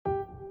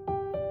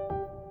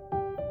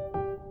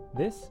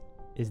This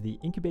is the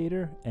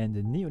Incubator and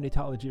the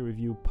Neonatology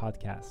Review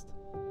podcast.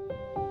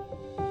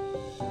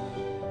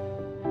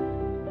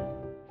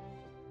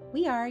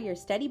 We are your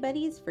study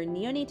buddies for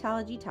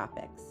neonatology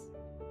topics.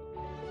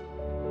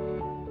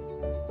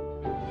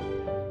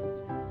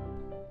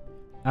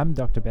 I'm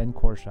Dr. Ben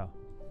Korshaw.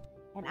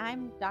 And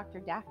I'm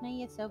Dr.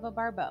 Daphne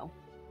Yasova-Barbeau.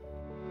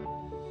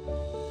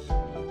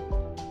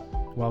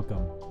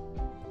 Welcome.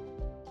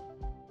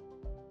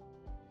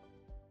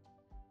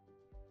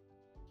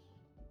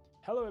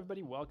 Hello,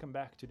 everybody. Welcome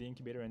back to the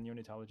Incubator and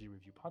Neonatology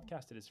Review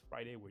podcast. It is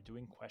Friday. We're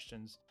doing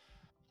questions.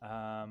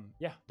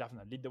 Daphne,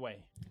 lead the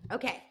way.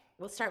 Okay,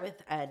 we'll start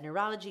with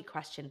neurology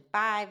question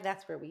 5.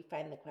 That's where we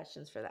find the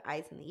questions for the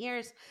eyes and the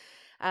ears.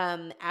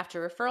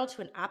 After referral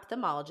to an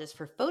ophthalmologist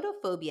for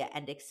photophobia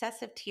and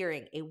excessive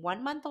tearing, a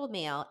 1-month-old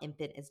male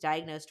infant is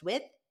diagnosed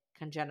with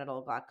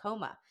congenital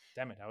glaucoma.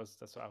 Damn it,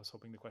 that's what I was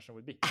hoping the question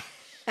would be.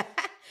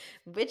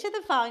 Which of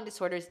the following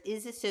disorders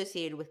is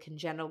associated with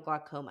congenital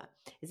glaucoma?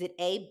 Is it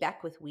A,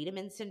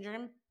 Beckwith-Wiedemann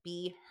syndrome,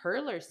 B,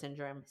 Hurler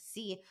syndrome,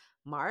 C,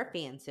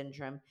 Marfan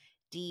syndrome,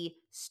 D,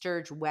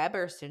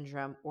 Sturge-Weber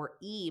syndrome, or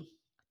E,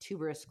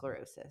 tuberous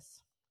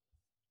sclerosis?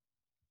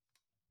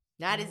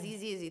 Not as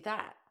easy as you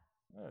thought.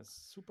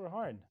 That's super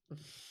hard.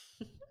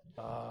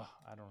 I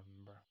don't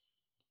remember.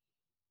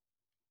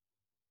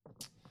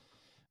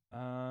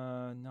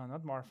 No,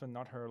 not Marfan,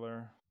 not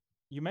Hurler.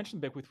 You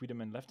mentioned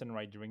Beckwith-Wiedemann left and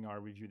right during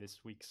our review this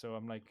week, so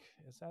I'm like,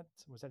 was that?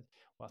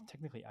 Well,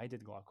 technically, I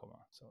did glaucoma,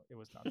 so it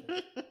was not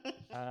there.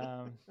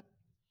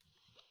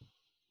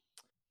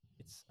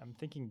 I'm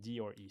thinking D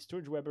or E,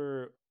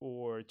 Sturge-Weber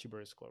or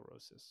tuberous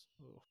sclerosis.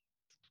 Ugh.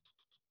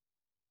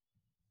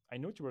 I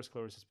know tuberous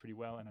sclerosis pretty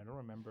well, and I don't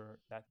remember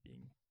that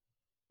being.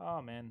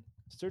 Oh man,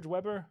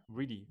 Sturge-Weber,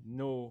 really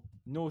no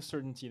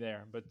certainty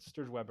there, but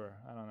Sturge-Weber,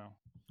 I don't know.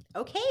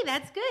 Okay,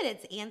 that's good.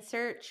 It's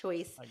answer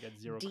choice I get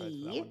 0 D. credit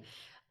for that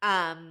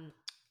one.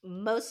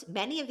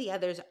 Many of the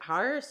others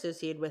are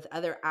associated with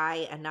other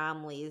eye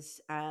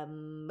anomalies.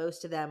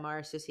 Most of them are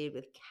associated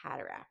with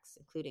cataracts,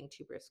 including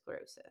tuberous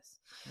sclerosis.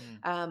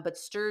 But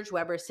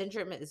Sturge-Weber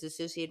syndrome is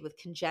associated with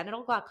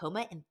congenital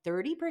glaucoma in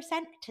 30%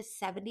 to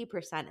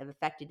 70% of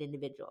affected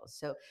individuals.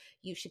 So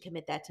you should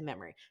commit that to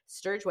memory.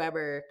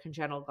 Sturge-Weber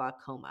congenital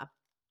glaucoma.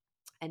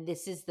 And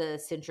this is the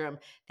syndrome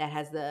that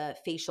has the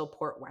facial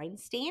port wine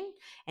stain.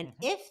 And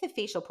if the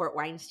facial port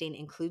wine stain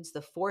includes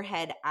the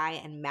forehead, eye,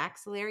 and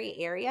maxillary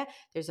area,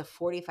 there's a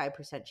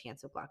 45%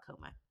 chance of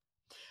glaucoma.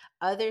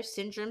 Other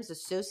syndromes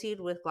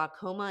associated with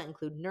glaucoma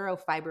include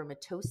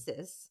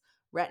neurofibromatosis,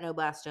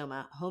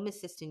 retinoblastoma,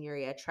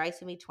 homocystinuria,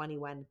 trisomy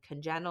 21,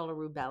 congenital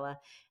rubella,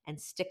 and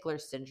Stickler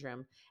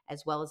syndrome,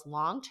 as well as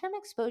long-term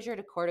exposure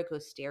to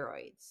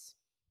corticosteroids.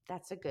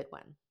 That's a good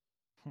one.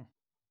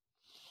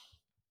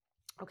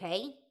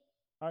 Okay.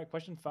 All right,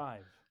 question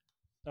 5.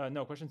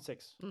 Question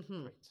 6. Great.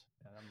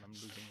 I'm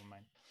losing my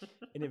mind.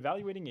 In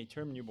evaluating a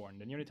term newborn,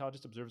 the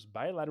neonatologist observes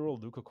bilateral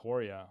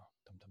leukocoria.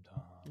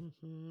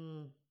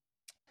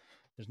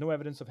 There's no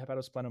evidence of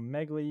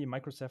hepatosplenomegaly,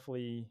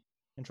 microcephaly,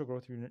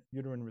 intragrowth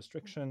uterine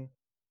restriction,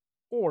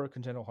 or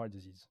congenital heart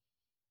disease.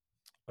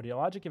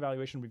 Audiologic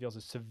evaluation reveals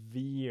a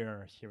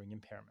severe hearing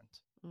impairment.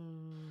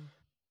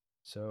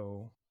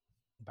 So,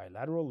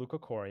 bilateral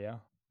leukocoria,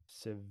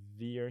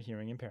 severe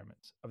hearing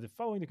impairment. Of the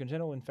following, the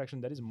congenital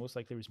infection that is most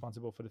likely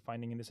responsible for the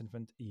finding in this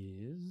infant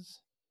is...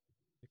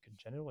 The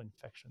congenital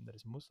infection that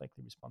is most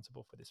likely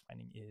responsible for this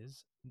finding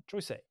is...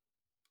 Choice A,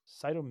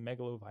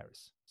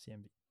 cytomegalovirus,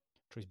 CMV.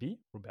 Choice B,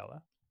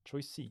 rubella.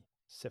 Choice C,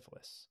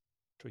 syphilis.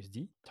 Choice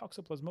D,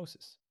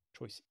 toxoplasmosis.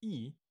 Choice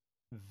E,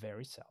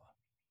 varicella.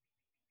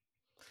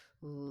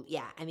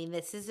 Yeah, I mean,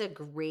 this is a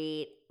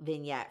great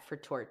vignette for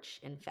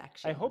torch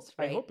infections.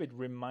 I hope it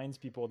reminds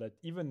people that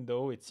even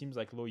though it seems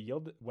like low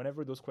yield,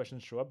 whenever those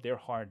questions show up, they're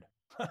hard.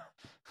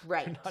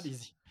 Right. They're not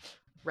easy.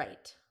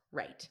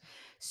 Right.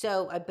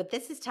 So, but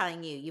this is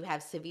telling you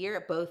have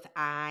severe both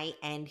eye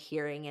and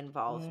hearing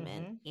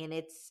involvement, and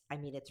it's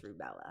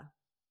rubella.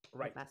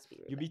 Right. It must be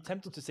rubella. You'd be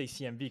tempted to say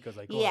CMV because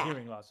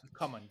hearing loss.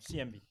 Come on,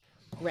 CMV.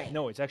 Right.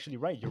 No, it's actually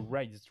right. You're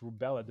right. It's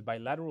rubella. The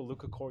bilateral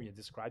leukocoria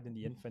described in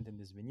the infant in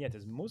this vignette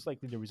is most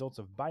likely the results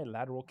of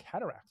bilateral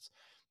cataracts.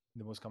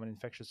 The most common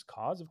infectious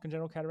cause of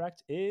congenital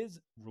cataract is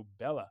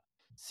rubella.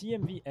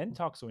 CMV and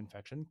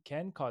toxo-infection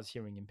can cause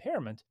hearing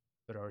impairment,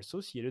 but are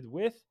associated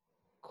with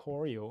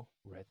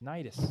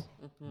chorioretinitis,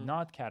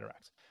 not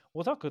cataracts.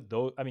 We'll talk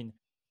though. I mean,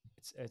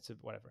 it's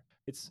whatever.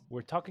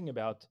 We're talking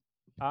about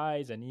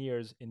eyes and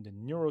ears in the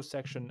neuro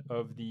section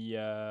of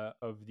the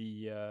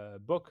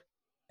book,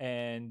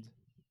 and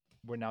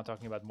we're now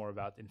talking about more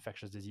about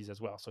infectious disease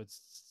as well. So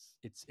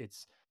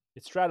it's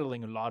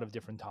straddling a lot of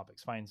different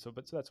topics. Fine. So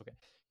that's okay.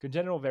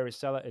 Congenital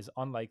varicella is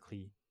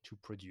unlikely to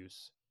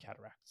produce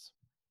cataracts.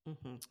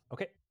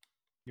 Okay.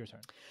 Your turn.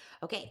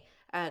 Okay.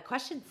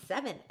 Question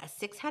 7. A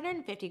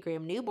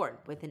 650-gram newborn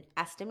with an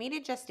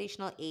estimated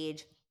gestational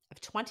age of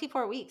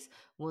 24 weeks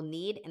will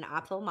need an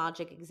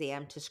ophthalmologic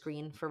exam to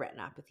screen for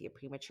retinopathy of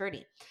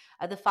prematurity.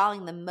 Of the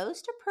following, the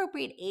most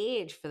appropriate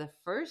age for the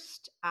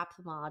first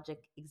ophthalmologic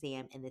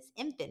exam in this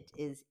infant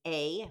is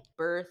A,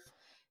 birth,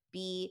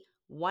 B,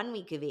 1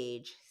 week of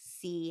age,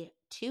 C,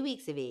 2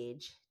 weeks of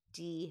age,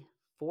 D,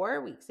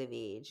 4 weeks of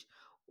age,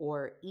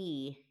 or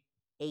E,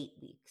 8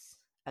 weeks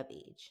of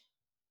age?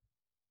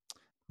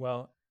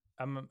 Well,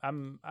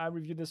 I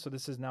reviewed this, so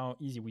this is now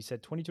easy. We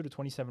said 22 to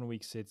 27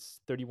 weeks, it's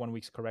 31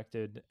 weeks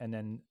corrected, and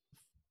then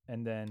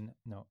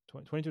no,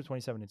 22 to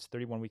 27, it's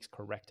 31 weeks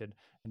corrected,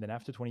 and then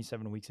after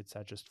 27 weeks, it's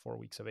at just 4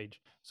 weeks of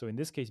age. So in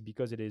this case,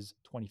 because it is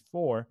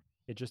 24,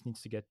 it just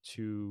needs to get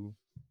to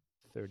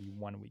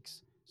 31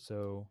 weeks.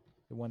 So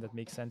the one that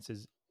makes sense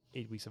is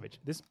 8 weeks of age.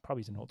 This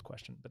probably is an old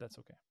question, but that's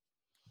okay.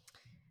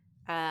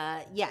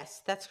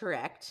 Yes, that's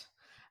correct.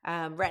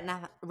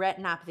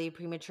 Retinopathy of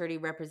prematurity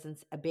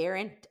represents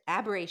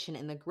aberration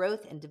in the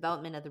growth and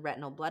development of the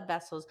retinal blood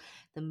vessels.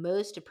 The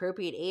most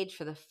appropriate age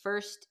for the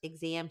first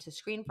exam to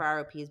screen for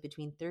ROP is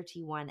between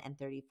 31 and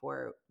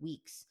 34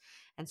 weeks.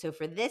 And so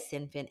for this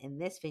infant in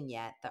this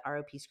vignette, the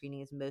ROP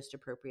screening is most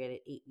appropriate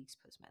at 8 weeks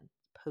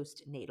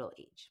postnatal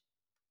age.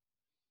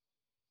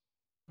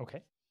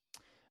 Okay.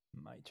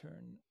 My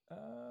turn.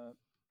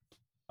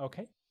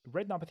 Okay.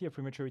 Retinopathy of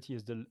prematurity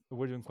is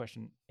we're doing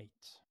question 8.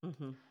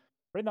 Mm-hmm.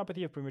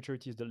 Retinopathy of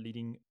prematurity is the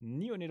leading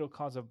neonatal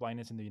cause of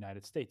blindness in the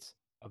United States.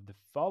 Of the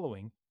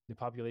following, the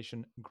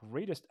population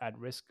greatest at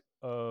risk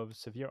of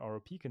severe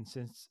ROP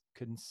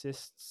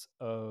consists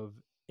of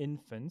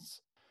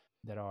infants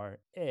that are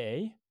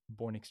A,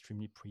 born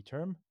extremely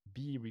preterm,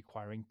 B,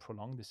 requiring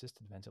prolonged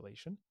assisted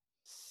ventilation,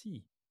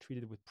 C,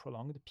 treated with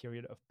prolonged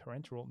period of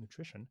parenteral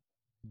nutrition,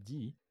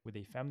 D, with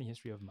a family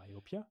history of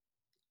myopia,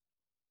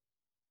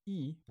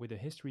 E, with a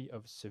history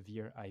of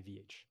severe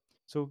IVH.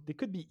 So they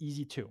could be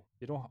easy too.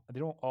 They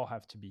don't all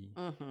have to be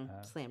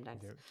slam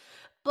dunks. very...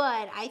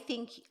 But I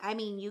think,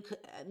 you could,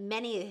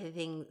 many of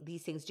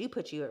these things do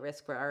put you at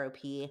risk for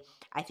ROP.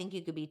 I think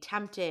you could be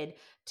tempted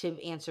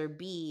to answer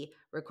B,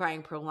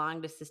 requiring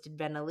prolonged assisted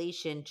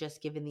ventilation, just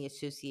given the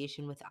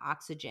association with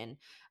oxygen.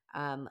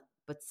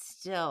 But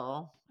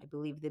still, I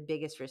believe the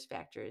biggest risk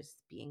factor is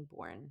being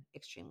born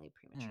extremely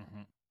premature.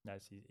 Mm-hmm.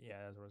 That's easy.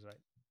 Yeah, that was right.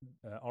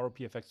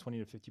 ROP affects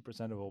 20 to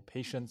 50% of all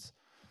patients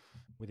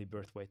with a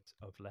birth weight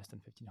of less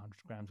than 1,500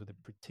 grams, with a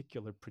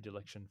particular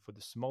predilection for the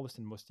smallest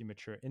and most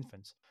immature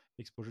infants.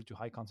 Exposure to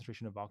high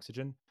concentration of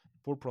oxygen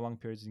for prolonged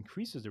periods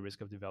increases the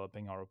risk of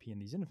developing ROP in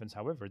these infants.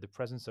 However, the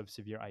presence of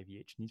severe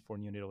IVH, need for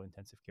neonatal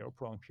intensive care, or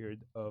prolonged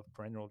period of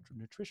parenteral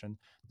nutrition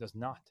does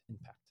not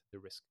impact the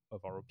risk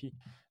of ROP.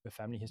 A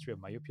family history of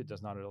myopia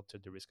does not alter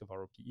the risk of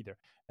ROP either.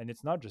 And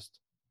it's not just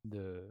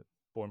the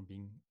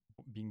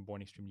being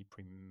born extremely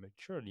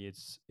prematurely.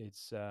 It's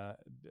the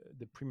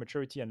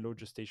prematurity and low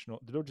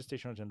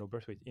gestational and low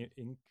birth weight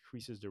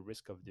increases the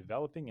risk of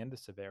developing and the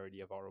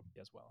severity of ROP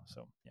as well.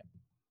 So yeah.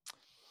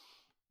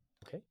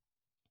 Okay.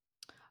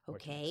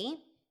 Okay.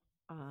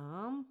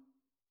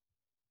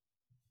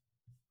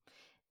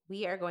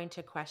 We are going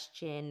to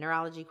question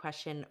neurology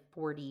question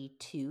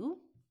 42.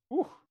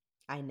 Ooh,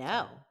 I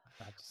know.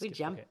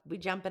 We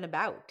jumping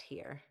about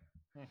here.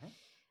 Mm-hmm.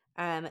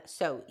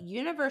 So,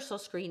 universal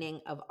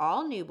screening of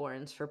all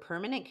newborns for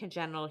permanent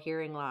congenital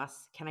hearing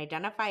loss can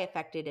identify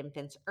affected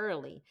infants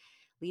early,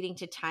 leading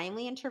to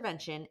timely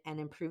intervention and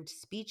improved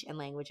speech and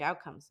language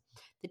outcomes.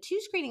 The two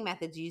screening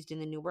methods used in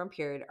the newborn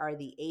period are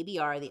the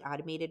ABR, the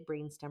Automated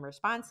Brainstem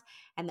Response,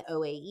 and the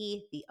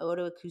OAE, the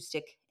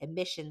Otoacoustic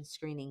Emission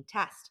Screening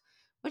Test.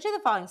 Which of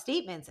the following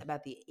statements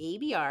about the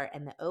ABR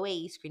and the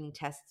OAE screening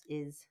tests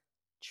is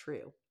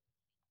true?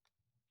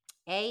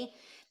 A,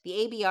 the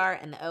ABR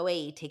and the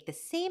OAE take the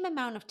same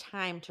amount of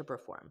time to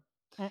perform.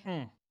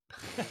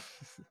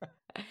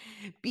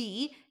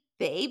 B,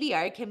 the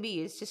ABR can be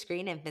used to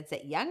screen infants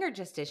at younger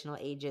gestational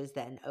ages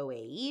than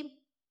OAE.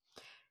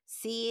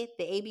 C,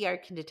 the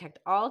ABR can detect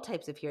all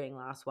types of hearing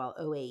loss while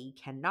OAE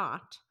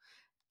cannot.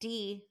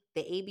 D,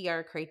 the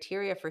ABR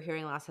criteria for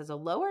hearing loss has a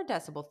lower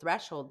decibel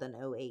threshold than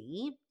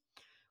OAE.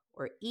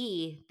 Or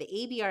E, the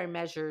ABR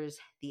measures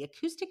the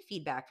acoustic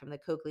feedback from the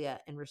cochlea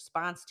in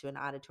response to an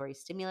auditory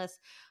stimulus,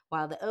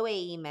 while the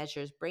OAE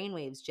measures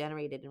brainwaves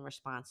generated in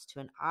response to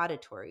an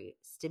auditory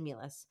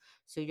stimulus.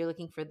 So you're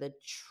looking for the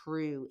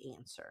true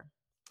answer.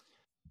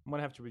 I'm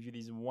gonna have to review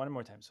these one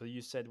more time. So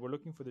you said we're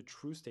looking for the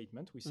true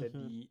statement. We said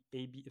the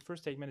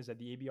first statement is that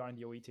the ABR and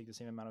the OAE take the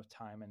same amount of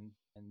time and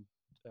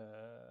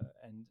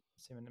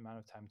same amount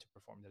of time to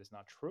perform. That is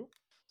not true.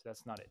 So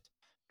that's not it.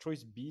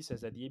 Choice B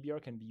says that the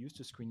ABR can be used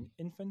to screen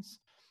infants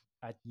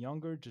at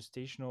younger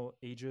gestational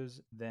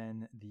ages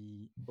than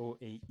the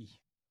OAE.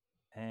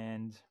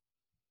 And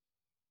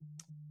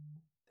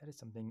that is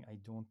something I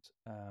don't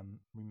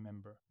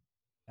remember.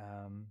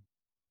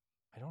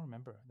 I don't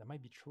remember. That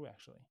might be true,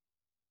 actually.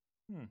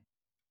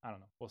 I don't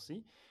know. We'll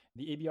see.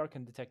 The ABR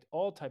can detect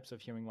all types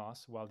of hearing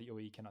loss, while the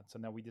OAE cannot. So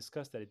now we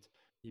discussed that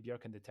the ABR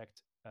can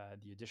detect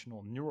the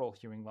additional neural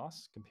hearing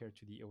loss compared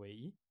to the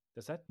OAE.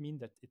 Does that mean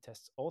that it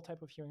tests all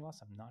type of hearing loss?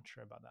 I'm not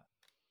sure about that.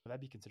 Would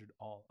that be considered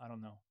all? I don't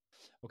know.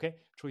 Okay.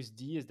 Choice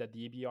D is that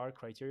the ABR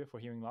criteria for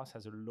hearing loss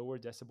has a lower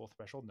decibel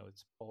threshold. No,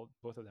 it's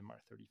both of them are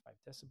 35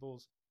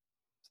 decibels.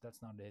 So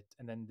that's not it.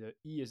 And then the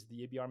E is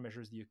the ABR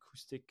measures the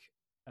acoustic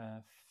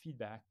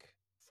feedback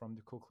from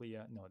the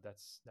cochlea. No,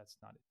 that's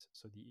not it.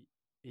 So the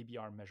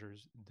ABR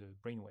measures the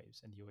brain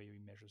waves, and the OAE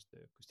measures the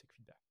acoustic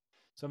feedback.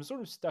 So I'm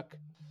sort of stuck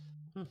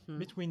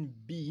between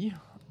B,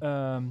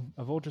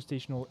 of all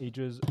gestational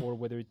ages, or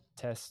whether it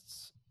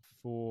tests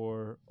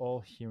for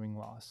all hearing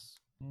loss.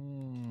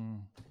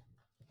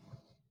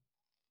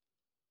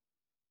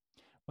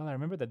 Well, I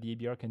remember that the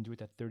ABR can do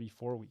it at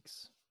 34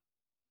 weeks.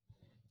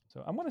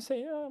 So I'm gonna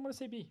say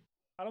B.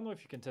 I don't know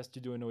if you can test to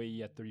do an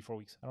OAE at 34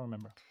 weeks. I don't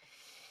remember.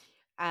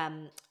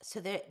 So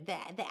the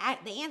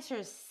answer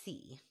is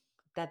C,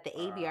 that the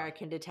ABR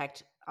can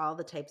detect all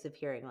the types of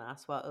hearing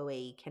loss while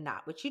OAE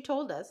cannot, which you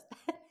told us.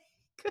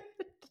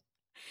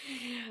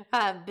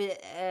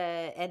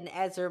 And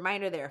as a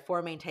reminder, there are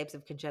four main types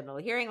of congenital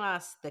hearing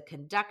loss: the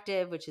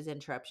conductive, which is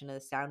interruption of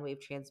the sound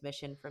wave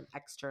transmission from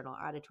external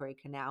auditory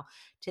canal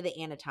to the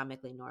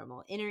anatomically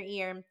normal inner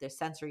ear; there's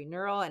sensory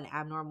neural and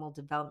abnormal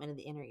development of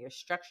the inner ear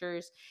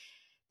structures;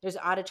 there's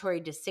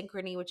auditory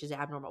dysynchrony, which is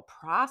abnormal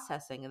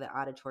processing of the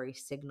auditory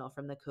signal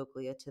from the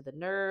cochlea to the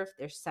nerve;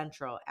 there's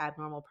central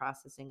abnormal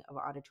processing of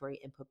auditory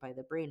input by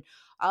the brain.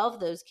 All of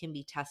those can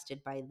be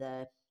tested by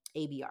the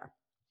ABR.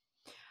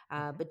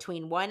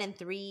 Between 1 in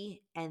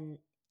 3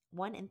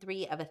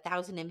 of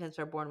 1,000 infants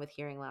are born with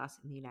hearing loss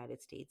in the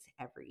United States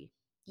every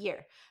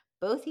year.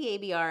 Both the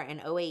ABR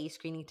and OAE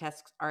screening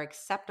tests are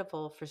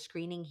acceptable for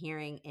screening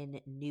hearing in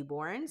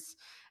newborns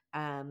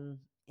and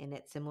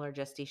at similar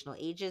gestational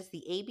ages.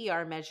 The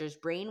ABR measures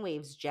brain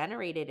waves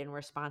generated in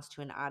response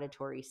to an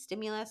auditory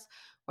stimulus,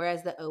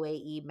 whereas the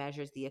OAE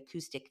measures the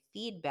acoustic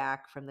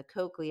feedback from the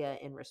cochlea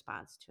in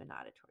response to an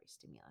auditory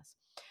stimulus.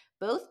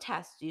 Both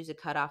tests use a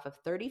cutoff of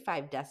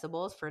 35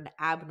 decibels for an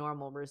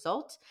abnormal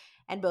result,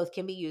 and both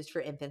can be used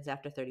for infants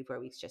after 34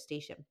 weeks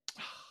gestation.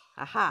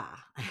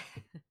 Aha.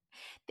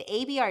 The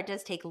ABR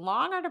does take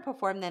longer to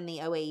perform than the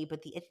OAE,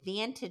 but the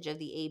advantage of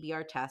the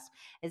ABR test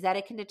is that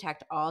it can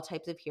detect all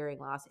types of hearing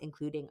loss,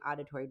 including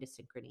auditory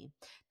dysynchrony.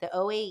 The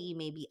OAE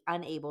may be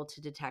unable to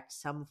detect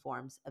some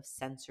forms of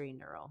sensory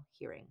neural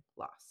hearing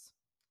loss.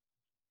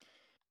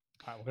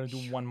 All right, we're going to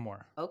do one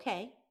more.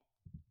 Okay.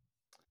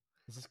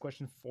 This is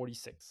question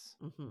 46.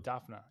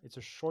 Daphna, it's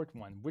a short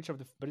one.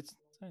 But it's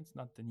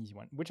not an easy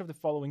one. Which of the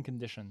following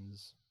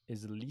conditions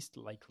is least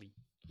likely?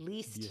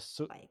 Least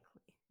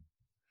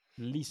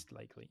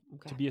likely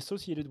to be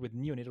associated with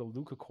neonatal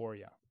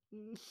leukochoria?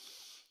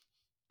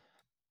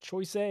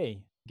 Choice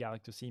A,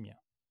 galactosemia.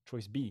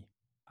 Choice B,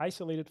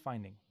 isolated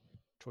finding.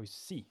 Choice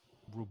C,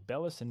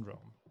 rubella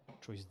syndrome.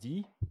 Choice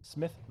D,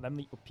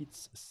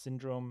 Smith-Lemli-Opitz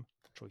syndrome.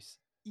 Choice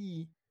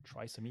E,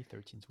 trisomy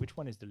 13. So which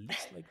one is the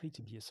least likely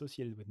to be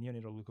associated with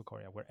neonatal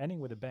leukochoria? We're ending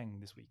with a bang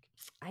this week.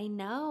 I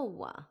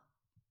know.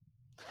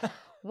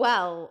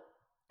 Well,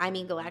 I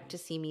mean,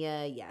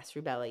 galactosemia, yes.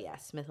 Rubella,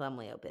 yes.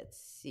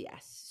 Smith-Lemli-Opitz,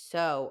 yes.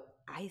 So,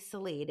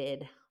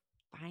 isolated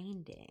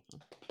finding.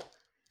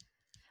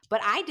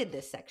 But I did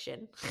this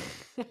section.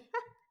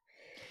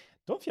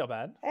 Don't feel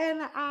bad.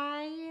 And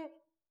I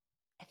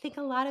think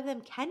a lot of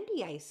them can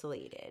be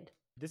isolated.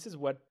 This is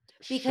what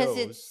because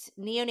it's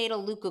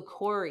neonatal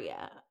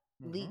leukochoria,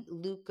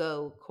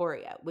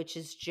 leukochoria, which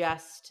is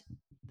just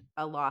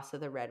a loss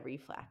of the red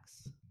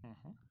reflex.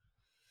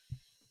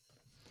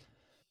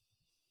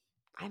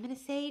 I'm going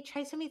to say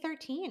trisomy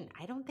 13.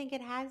 I don't think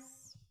it has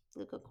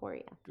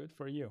leukochoria. Good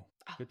for you.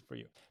 Good for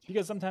you.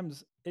 Because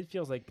sometimes it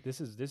feels like this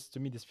to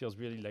me, this feels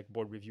really like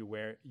board review,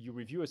 where you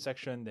review a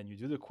section, then you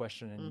do the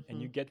question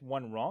and you get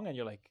one wrong and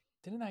you're like,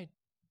 didn't I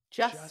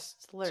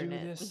just learn do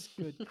this?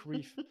 Good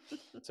grief.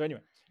 So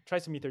anyway,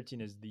 trisomy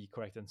 13 is the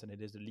correct answer, and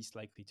it is the least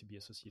likely to be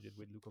associated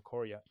with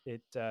leukochoria.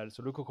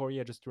 So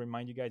leukochoria, just to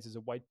remind you guys, is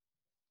a white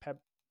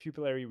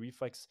pupillary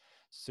reflex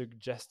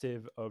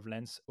suggestive of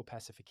lens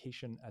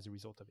opacification as a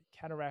result of a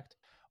cataract.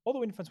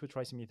 Although infants with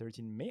trisomy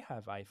 13 may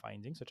have eye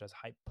findings such as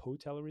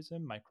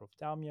hypotelerism,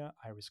 microphthalmia,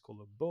 iris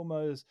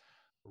colobomas,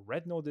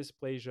 retinal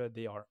dysplasia,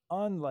 they are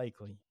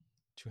unlikely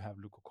to have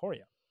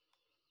leukochoria.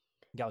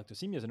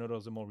 Galactosemia is an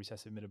autosomal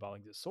recessive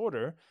metabolic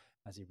disorder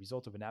as a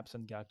result of an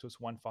absent galactose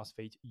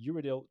 1-phosphate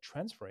uridyl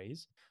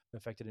transferase.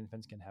 Affected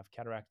infants can have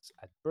cataracts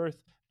at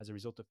birth as a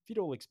result of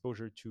fetal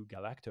exposure to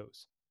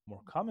galactose.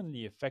 More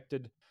commonly,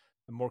 affected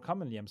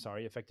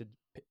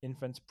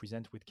infants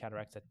present with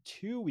cataracts at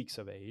 2 weeks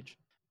of age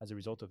as a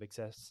result of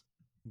excess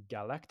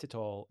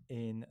galactitol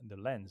in the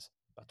lens.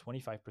 About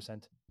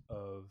 25%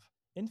 of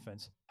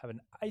infants have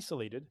an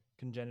isolated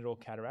congenital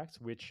cataract,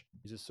 which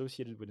is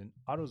associated with an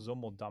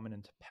autosomal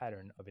dominant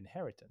pattern of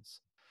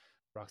inheritance.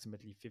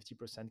 Approximately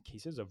 50%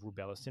 cases of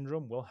rubella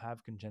syndrome will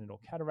have congenital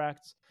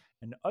cataracts,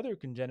 and other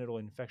congenital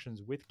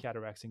infections with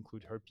cataracts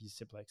include herpes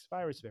simplex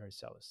virus,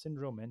 varicella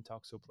syndrome, and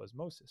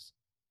toxoplasmosis.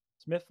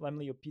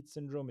 Smith-Lemli-Opitz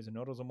syndrome is an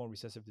autosomal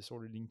recessive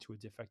disorder linked to a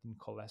defect in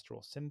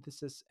cholesterol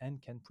synthesis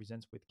and can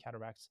present with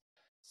cataracts,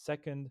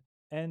 second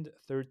and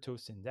third toe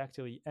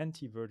syndactyly,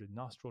 anteverted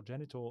nostril,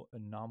 genital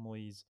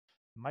anomalies,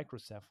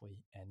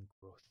 microcephaly, and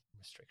growth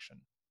restriction.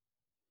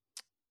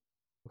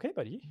 Okay,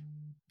 buddy.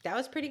 That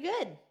was pretty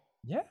good.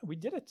 Yeah, we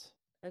did it.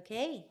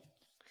 Okay.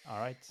 All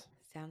right.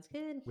 Sounds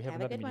good. We have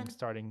another meeting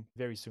starting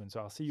very soon, so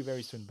I'll see you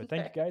very soon. But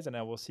thank you guys, and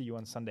I will see you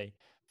on Sunday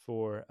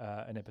for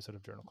an episode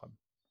of Journal Club.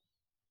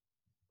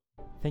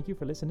 Thank you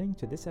for listening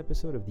to this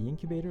episode of the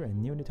Incubator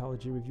and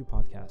Neonatology Review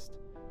podcast.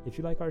 If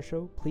you like our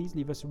show, please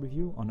leave us a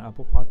review on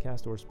Apple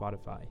Podcast or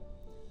Spotify.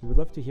 We would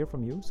love to hear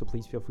from you, so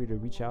please feel free to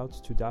reach out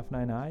to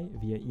Daphna and I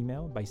via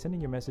email by sending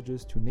your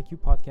messages to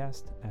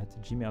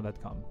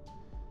nicupodcast@gmail.com.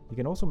 You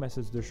can also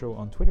message the show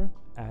on Twitter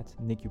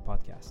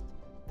 @NICUPodcast.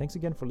 Thanks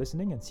again for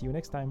listening, and see you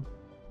next time.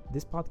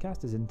 This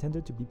podcast is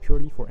intended to be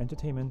purely for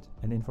entertainment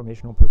and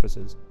informational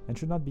purposes and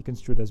should not be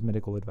construed as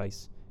medical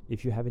advice.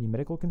 If you have any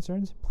medical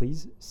concerns,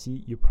 please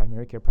see your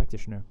primary care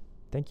practitioner.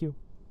 Thank you.